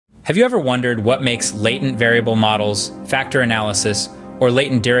Have you ever wondered what makes latent variable models, factor analysis, or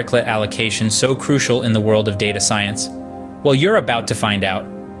latent Dirichlet allocation so crucial in the world of data science? Well, you're about to find out.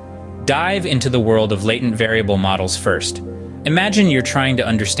 Dive into the world of latent variable models first. Imagine you're trying to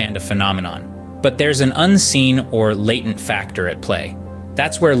understand a phenomenon, but there's an unseen or latent factor at play.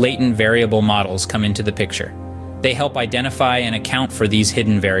 That's where latent variable models come into the picture. They help identify and account for these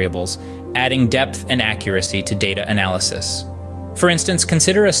hidden variables, adding depth and accuracy to data analysis. For instance,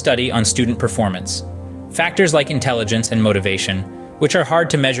 consider a study on student performance. Factors like intelligence and motivation, which are hard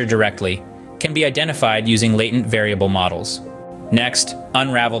to measure directly, can be identified using latent variable models. Next,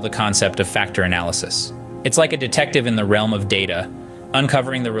 unravel the concept of factor analysis. It's like a detective in the realm of data,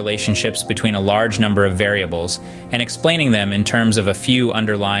 uncovering the relationships between a large number of variables and explaining them in terms of a few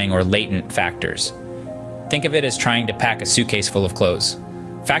underlying or latent factors. Think of it as trying to pack a suitcase full of clothes.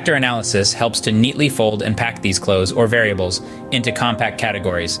 Factor analysis helps to neatly fold and pack these clothes or variables into compact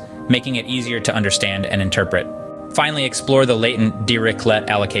categories, making it easier to understand and interpret. Finally, explore the latent Dirichlet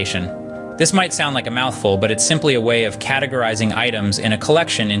allocation. This might sound like a mouthful, but it's simply a way of categorizing items in a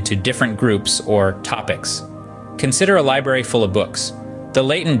collection into different groups or topics. Consider a library full of books. The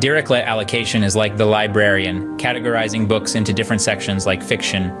latent Dirichlet allocation is like the librarian, categorizing books into different sections like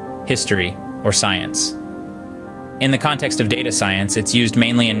fiction, history, or science. In the context of data science, it's used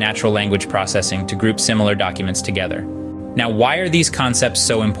mainly in natural language processing to group similar documents together. Now, why are these concepts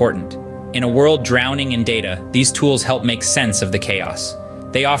so important? In a world drowning in data, these tools help make sense of the chaos.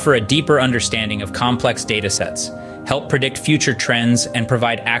 They offer a deeper understanding of complex data sets, help predict future trends, and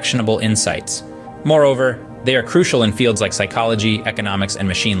provide actionable insights. Moreover, they are crucial in fields like psychology, economics, and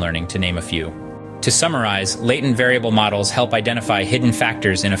machine learning, to name a few. To summarize, latent variable models help identify hidden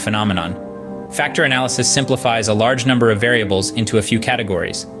factors in a phenomenon. Factor analysis simplifies a large number of variables into a few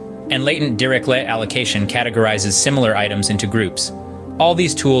categories, and latent Dirichlet allocation categorizes similar items into groups. All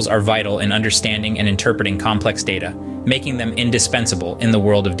these tools are vital in understanding and interpreting complex data, making them indispensable in the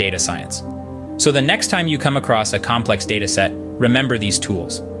world of data science. So the next time you come across a complex data set, remember these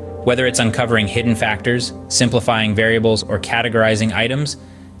tools. Whether it's uncovering hidden factors, simplifying variables, or categorizing items,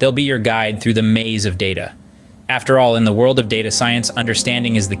 they'll be your guide through the maze of data. After all, in the world of data science,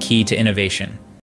 understanding is the key to innovation.